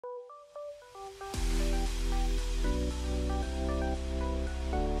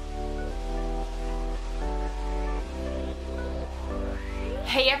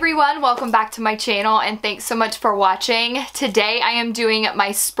Hey everyone, welcome back to my channel and thanks so much for watching. Today I am doing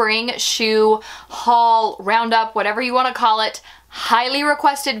my spring shoe haul, roundup, whatever you want to call it. Highly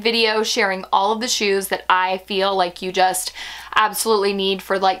requested video sharing all of the shoes that I feel like you just absolutely need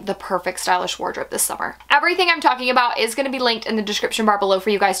for like the perfect stylish wardrobe this summer. Everything I'm talking about is going to be linked in the description bar below for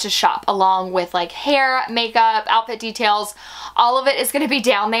you guys to shop, along with like hair, makeup, outfit details. All of it is going to be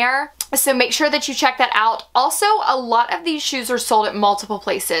down there. So make sure that you check that out. Also, a lot of these shoes are sold at multiple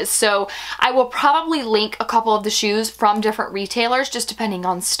places, so I will probably link a couple of the shoes from different retailers, just depending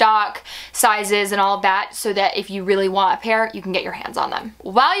on stock, sizes, and all of that, so that if you really want a pair, you can get your hands on them.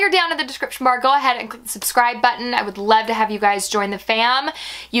 While you're down in the description bar, go ahead and click the subscribe button. I would love to have you guys join the fam.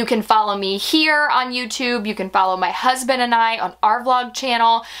 You can follow me here on YouTube. You can follow my husband and I on our vlog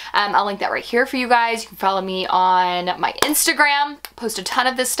channel. I'll link that right here for you guys. You can follow me on my Instagram. Post a ton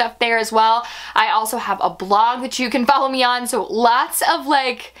of this stuff there as well. I also have a blog that you can follow me on, so lots of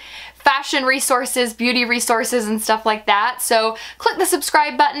like fashion resources, beauty resources, and stuff like that. So click the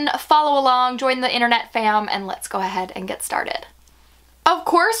subscribe button, follow along, join the internet fam, and let's go ahead and get started. Of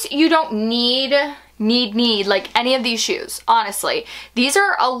course, you don't need like any of these shoes, honestly. These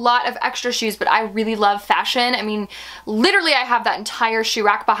are a lot of extra shoes, but I really love fashion. I mean, literally I have that entire shoe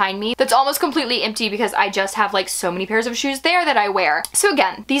rack behind me that's almost completely empty because I just have like so many pairs of shoes there that I wear. So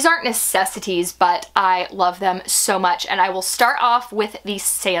again, these aren't necessities, but I love them so much, and I will start off with these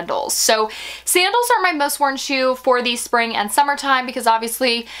sandals. So sandals are my most worn shoe for the spring and summertime because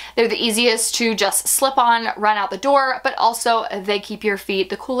obviously they're the easiest to just slip on, run out the door, but also they keep your feet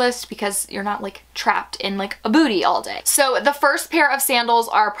the coolest because you're not like trapped in like a booty all day. So the first pair of sandals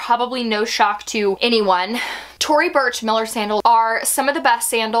are probably no shock to anyone. Tory Burch Miller sandals are some of the best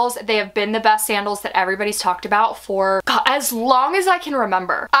sandals. They have been the best sandals that everybody's talked about for as long as I can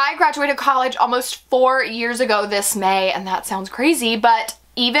remember. I graduated college almost 4 years ago this May, and that sounds crazy, but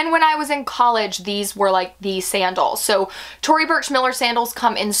even when I was in college, these were like the sandals. So Tory Burch Miller sandals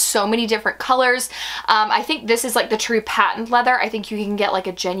come in so many different colors. I think this is like the true patent leather. I think you can get like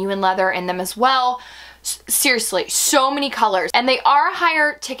a genuine leather in them as well. Seriously, so many colors, and they are a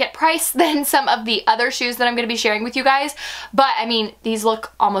higher ticket price than some of the other shoes that I'm going to be sharing with you guys, but I mean, these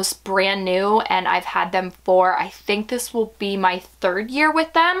look almost brand new, and I've had them for, I think this will be my 3rd year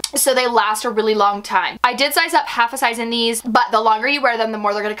with them, so they last a really long time. I did size up half a size in these, but the longer you wear them, the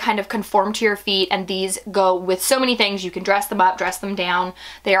more they're going to kind of conform to your feet, and these go with so many things. You can dress them up, dress them down.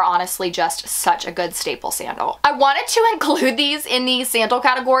 They are honestly just such a good staple sandal. I wanted to include these in the sandal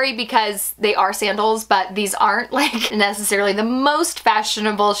category because they are sandals, but these aren't like necessarily the most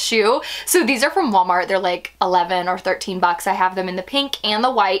fashionable shoe. So these are from Walmart. They're like 11 or 13 bucks. I have them in the pink and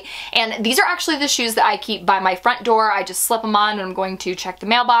the white, and these are actually the shoes that I keep by my front door. I just slip them on when I'm going to check the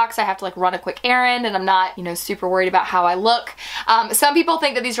mailbox. I have to like run a quick errand, and I'm not, you know, super worried about how I look. Some people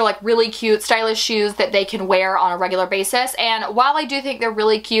think that these are like really cute, stylish shoes that they can wear on a regular basis, and while I do think they're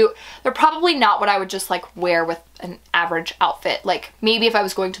really cute, they're probably not what I would just like wear with an average outfit. Like maybe if I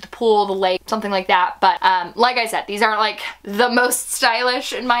was going to the pool, the lake, something like that. But like I said, these aren't like the most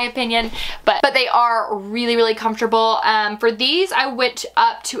stylish in my opinion, but they are really, really comfortable. For these, I went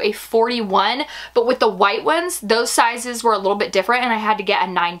up to a 41, but with the white ones, those sizes were a little bit different, and I had to get a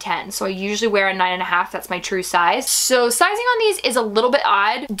 9-10. So I usually wear a 9.5. That's my true size. So sizing on these is a little bit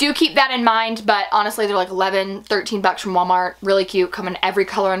odd. Do keep that in mind, but honestly, they're like 11, 13 bucks from Walmart. Really cute, come in every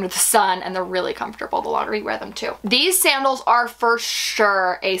color under the sun, and they're really comfortable the longer you wear them too. These sandals are for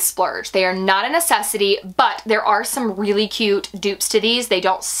sure a splurge. They are not a necessity, but there are some really cute dupes to these. They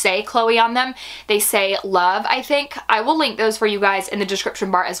don't say Chloe on them. They say Love, I think. I will link those for you guys in the description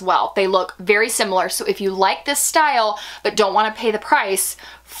bar as well. They look very similar, so if you like this style but don't want to pay the price,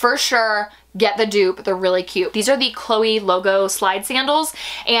 for sure, get the dupe. They're really cute. These are the Chloe logo slide sandals,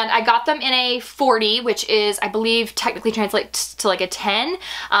 and I got them in a 40, which is, I believe, technically translates to like a 10.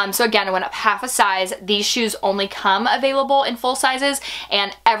 So again, I went up half a size. These shoes only come available in full sizes,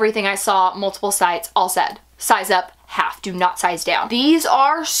 and everything I saw, multiple sites, all said, size up half, do not size down. These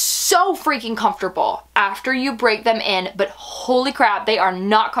are so freaking comfortable after you break them in, but holy crap, they are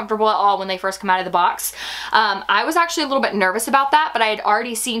not comfortable at all when they first come out of the box. I was actually a little bit nervous about that, but I had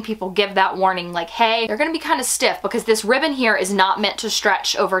already seen people give that warning, like, hey, they're gonna be kind of stiff because this ribbon here is not meant to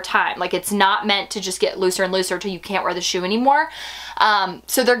stretch over time. Like, it's not meant to just get looser and looser till you can't wear the shoe anymore.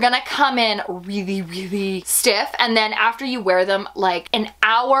 So they're gonna come in really, really stiff, and then after you wear them, like an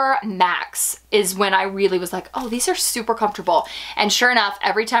hour max is when I really was like, oh, these are super comfortable. And sure enough,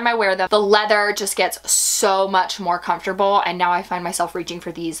 every time I wear them, the leather just gets so much more comfortable, and now I find myself reaching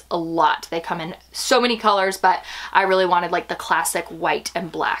for these a lot. They come in so many colors, but I really wanted like the classic white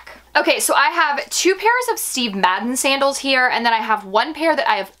and black. Okay, so I have 2 pairs of Steve Madden sandals here, and then I have 1 pair that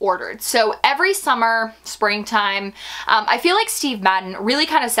I have ordered. So every summer, springtime, I feel like Steve Madden really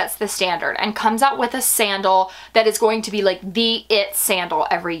kind of sets the standard and comes out with a sandal that is going to be like the it sandal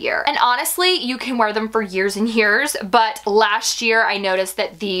every year. And honestly, you can wear them for years and years, but last year I noticed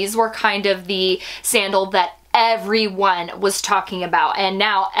that these were kind of the sandal that everyone was talking about, and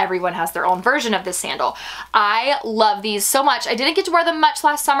now everyone has their own version of this sandal. I love these so much. I didn't get to wear them much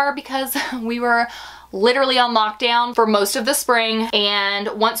last summer because we were literally on lockdown for most of the spring, and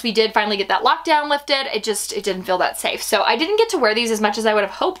once we did finally get that lockdown lifted, it didn't feel that safe. So I didn't get to wear these as much as I would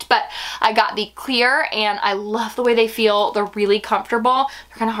have hoped, but I got the clear and I love the way they feel. They're really comfortable.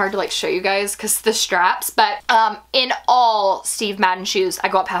 They're kind of hard to like show you guys because the straps, but in all Steve Madden shoes, I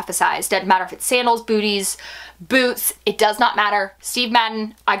go up half a size. Doesn't matter if it's sandals, booties, boots, it does not matter. Steve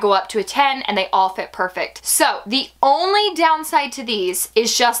Madden, I go up to a 10 and they all fit perfect. So the only downside to these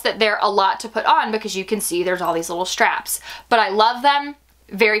is just that they're a lot to put on because you can see there's all these little straps, but I love them.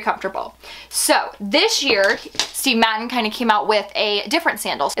 Very comfortable. So this year, Steve Madden kind of came out with a different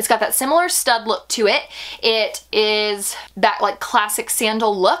sandal. It's got that similar stud look to it. It is that like classic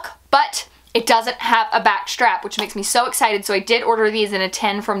sandal look, but it doesn't have a back strap, which makes me so excited. So I did order these in a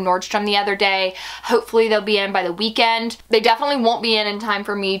 10 from Nordstrom the other day. Hopefully they'll be in by the weekend. They definitely won't be in time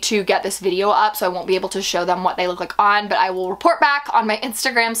for me to get this video up, so I won't be able to show them what they look like on, but I will report back on my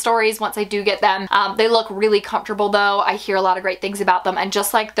Instagram stories once I do get them. They look really comfortable though. I hear a lot of great things about them, and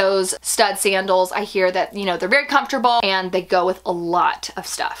just like those stud sandals, I hear that, you know, they're very comfortable and they go with a lot of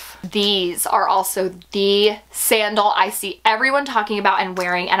stuff. These are also the sandal I see everyone talking about and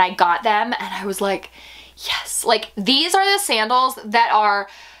wearing, and I got them and I was like, yes. Like, these are the sandals that are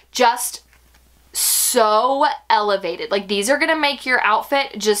just so elevated. Like, these are gonna make your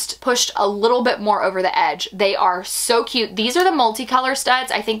outfit just pushed a little bit more over the edge. They are so cute. These are the multicolor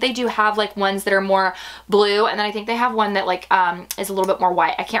studs. I think they do have like ones that are more blue, and then I think they have one that like is a little bit more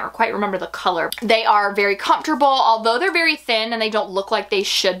white. I can't quite remember the color. They are very comfortable, although they're very thin and they don't look like they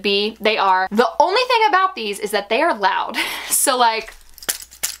should be. They are. The only thing about these is that they are loud. So like,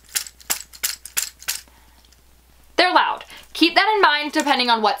 they're loud. Keep that in mind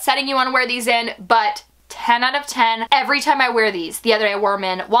depending on what setting you want to wear these in, but 10 out of 10 every time I wear these. The other day I wore them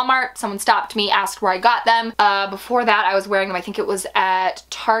in Walmart. Someone stopped me, asked where I got them. Before that I was wearing them, I think it was at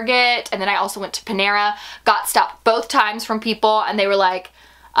Target, and then I also went to Panera. Got stopped both times from people and they were like,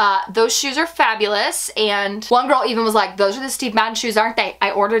 those shoes are fabulous, and one girl even was like, those are the Steve Madden shoes, aren't they?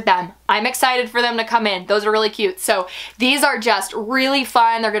 I ordered them. I'm excited for them to come in. Those are really cute. So these are just really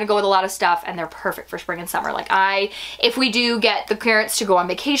fun. They're gonna go with a lot of stuff and they're perfect for spring and summer. Like, if we do get the clearance to go on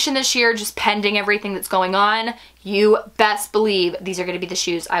vacation this year, just pending everything that's going on, you best believe these are gonna be the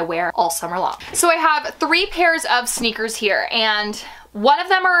shoes I wear all summer long. So I have 3 pairs of sneakers here, and one of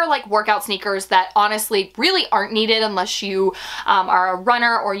them are like workout sneakers that honestly really aren't needed unless you are a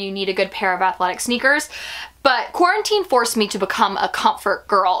runner or you need a good pair of athletic sneakers. But quarantine forced me to become a comfort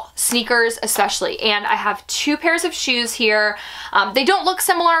girl, sneakers especially, and I have 2 pairs of shoes here. They don't look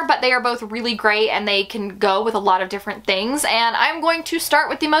similar, but they are both really great and they can go with a lot of different things. And I'm going to start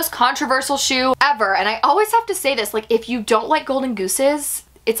with the most controversial shoe ever. And I always have to say this, like, if you don't like golden gooses,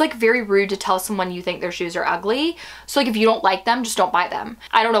 it's like very rude to tell someone you think their shoes are ugly. So like, if you don't like them, just don't buy them.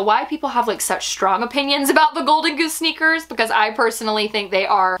 I don't know why people have like such strong opinions about the Golden Goose sneakers, because I personally think they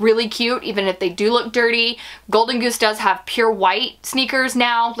are really cute even if they do look dirty. Golden Goose does have pure white sneakers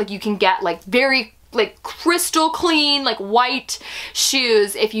now. Like, you can get like very like crystal clean, like white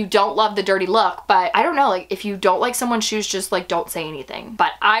shoes if you don't love the dirty look. But I don't know, like, if you don't like someone's shoes, just like don't say anything.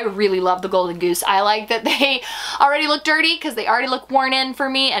 But I really love the Golden Goose. I like that they already look dirty because they already look worn in for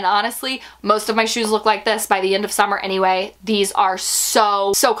me, and honestly most of my shoes look like this by the end of summer anyway. These are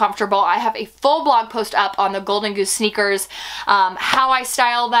so comfortable. I have a full blog post up on the Golden Goose sneakers, how I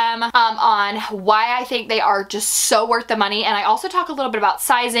style them, on why I think they are just so worth the money, and I also talk a little bit about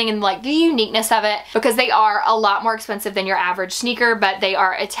sizing and like the uniqueness of it, because they are a lot more expensive than your average sneaker, but they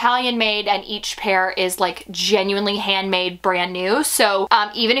are Italian made and each pair is like genuinely handmade, brand new. So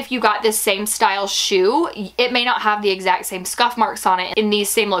even if you got this same style shoe, it may not have the exact same scuff marks on it in these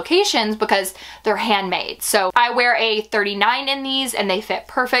same locations because they're handmade. So I wear a 39 in these and they fit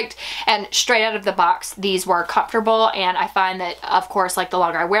perfect, and straight out of the box these were comfortable, and I find that of course like the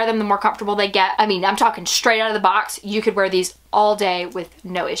longer I wear them the more comfortable they get. I mean, I'm talking straight out of the box, you could wear these all day with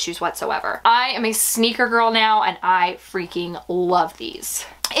no issues whatsoever. I am a sneaker girl now and I freaking love these.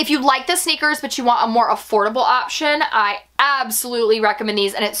 If you like the sneakers but you want a more affordable option, I absolutely recommend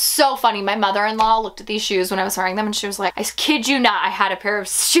these. And it's so funny, my mother-in-law looked at these shoes when I was wearing them and she was like, I kid you not, I had a pair of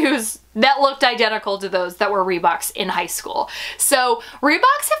shoes that looked identical to those that were Reeboks in high school. So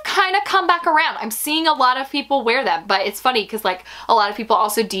Reeboks have kind of come back around. I'm seeing a lot of people wear them, but it's funny because like a lot of people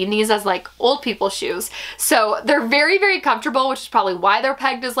also deem these as like old people shoes. So they're very, very comfortable, which is probably why they're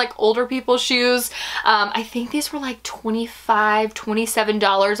pegged as like older people shoes. I think these were like $25,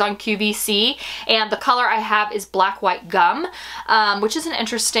 $27 on QVC, and the color I have is black white gum, which is an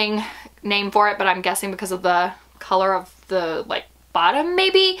interesting name for it, but I'm guessing because of the color of the like bottom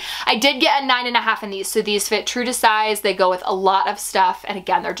maybe. I did get a 9.5 in these, so these fit true to size. They go with a lot of stuff, and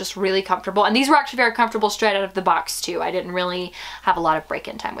again, they're just really comfortable, and these were actually very comfortable straight out of the box too. I didn't really have a lot of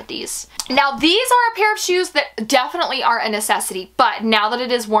break-in time with these. Now these are a pair of shoes that definitely are a necessity, but now that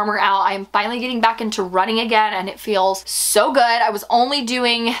it is warmer out, I'm finally getting back into running again, and it feels so good. I was only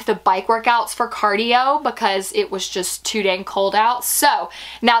doing the bike workouts for cardio because it was just too dang cold out. So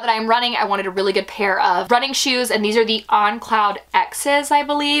now that I'm running, I wanted a really good pair of running shoes, and these are the On Cloud X's, I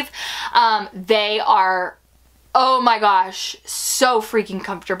believe. They are, oh my gosh, so freaking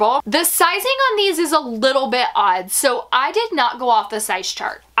comfortable. The sizing on these is a little bit odd, so I did not go off the size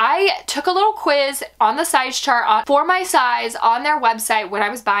chart. I took a little quiz on the size chart for my size on their website when I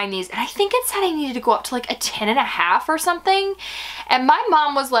was buying these, and I think it said I needed to go up to like a 10.5 or something. And my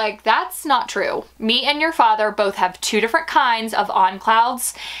mom was like, that's not true. Me and your father both have two different kinds of On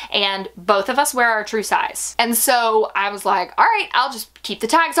Clouds, and both of us wear our true size. And so I was like, all right, I'll just keep the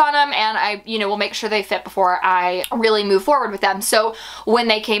tags on them, and I, will make sure they fit before I really move forward with them. So when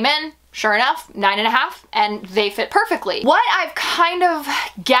they came in, sure enough, 9.5, and they fit perfectly. What I've kind of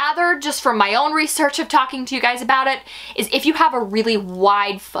gathered just from my own research of talking to you guys about it is if you have a really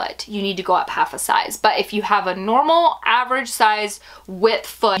wide foot, you need to go up half a size. But if you have a normal average size width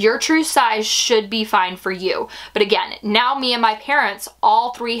foot, your true size should be fine for you. But again, now me and my parents,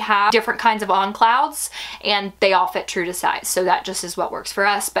 all three have different kinds of On Clouds, and they all fit true to size. So that just is what works for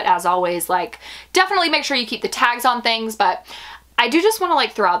us. But as always, like, definitely make sure you keep the tags on things. But I do just want to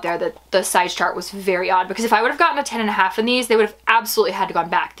like throw out there that the size chart was very odd, because if I would have gotten a 10.5 in these, they would have absolutely had to gone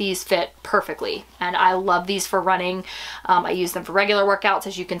back. These fit perfectly, and I love these for running. I use them for regular workouts,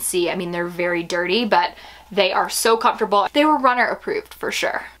 as you can see. I mean, they're very dirty, but they are so comfortable. They were runner approved for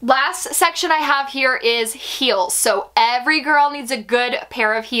sure. Last section I have here is heels. So every girl needs a good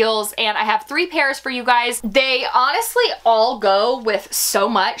pair of heels, and I have 3 pairs for you guys. They honestly all go with so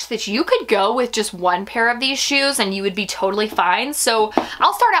much that you could go with just 1 pair of these shoes and you would be totally fine. So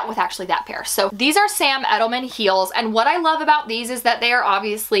I'll start out with actually that pair. So these are Sam Edelman heels, and what I love about these is that they are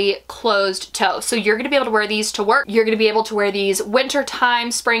obviously closed toe. So you're gonna be able to wear these to work. You're gonna be able to wear these winter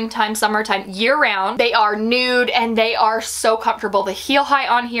time, springtime, summertime, year round. They are nude and they are so comfortable. The heel height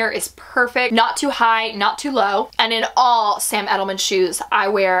on here is perfect. Not too high, not too low. And in all Sam Edelman shoes, I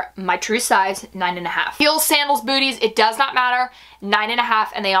wear my true size, 9.5. Heels, sandals, booties, it does not matter. 9.5,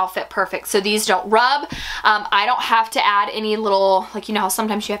 and they all fit perfect. So these don't rub. I don't have to add any little, like, you know how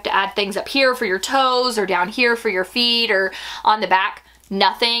sometimes you have to add things up here for your toes or down here for your feet or on the back.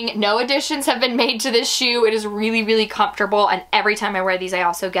 Nothing, no additions have been made to this shoe. It is really, really comfortable, and every time I wear these, I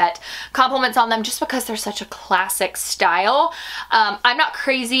also get compliments on them just because they're such a classic style. I'm not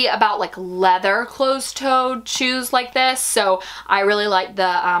crazy about like leather closed-toed shoes like this, so I really like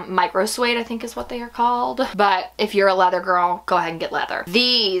the micro suede, I think is what they are called. But if you're a leather girl, go ahead and get leather.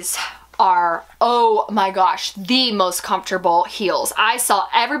 These are, oh my gosh, the most comfortable heels. I saw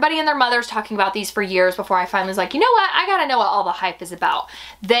everybody and their mothers talking about these for years before I finally was like, you know what, I gotta know what all the hype is about.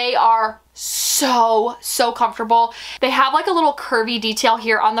 They are so comfortable. They have like a little curvy detail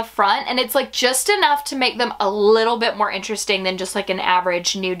here on the front, and it's like just enough to make them a little bit more interesting than just like an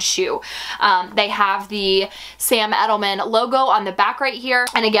average nude shoe. They have the Sam Edelman logo on the back right here,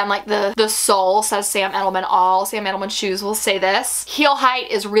 and again, like the sole says Sam Edelman. All Sam Edelman shoes will say this. Heel height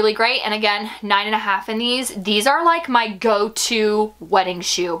is really great, and again, 9.5 in these. These are like my go-to wedding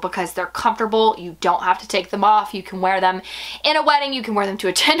shoe because they're comfortable. You don't have to take them off. You can wear them in a wedding. You can wear them to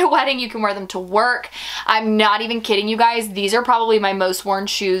attend a wedding. You can wear them to work. I'm not even kidding you guys. These are probably my most worn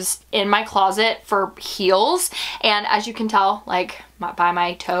shoes in my closet for heels, and as you can tell, like by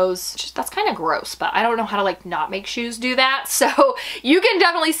my toes, just, that's kind of gross, but I don't know how to like not make shoes do that. So you can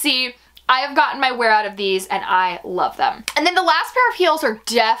definitely see I have gotten my wear out of these, and I love them. And then the last pair of heels are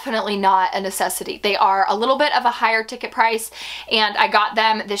definitely not a necessity. They are a little bit of a higher ticket price, and I got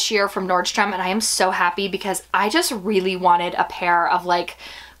them this year from Nordstrom, and I am so happy because I just really wanted a pair of like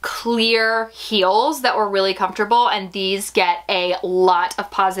clear heels that were really comfortable, and these get a lot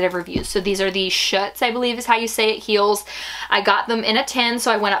of positive reviews. So these are the Schutz, I believe is how you say it, heels. I got them in a 10,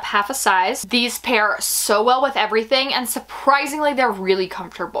 so I went up half a size. These pair so well with everything, and surprisingly they're really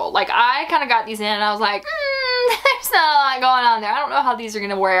comfortable. Like, I kind of got these in and I was like, there's not a lot going on there. I don't know how these are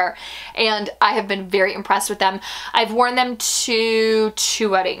gonna wear, and I have been very impressed with them. I've worn them to 2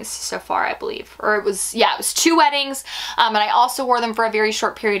 weddings so far, I believe, or it was 2 weddings, and I also wore them for a very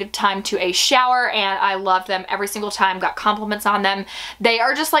short period of time to a shower, and I loved them every single time, got compliments on them. They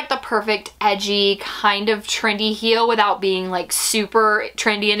are just like the perfect edgy kind of trendy heel without being like super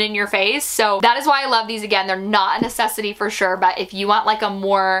trendy and in your face. So that is why I love these. Again, they're not a necessity for sure, but if you want like a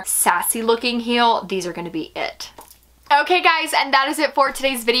more sassy looking heel, these are gonna be it. Okay guys, and that is it for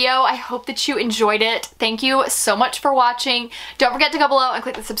today's video. I hope that you enjoyed it. Thank you so much for watching. Don't forget to go below and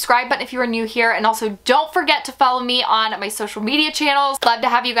click the subscribe button if you are new here, and also don't forget to follow me on my social media channels. Love to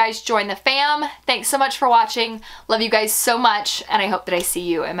have you guys join the fam. Thanks so much for watching. Love you guys so much, and I hope that I see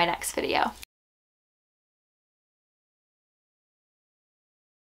you in my next video.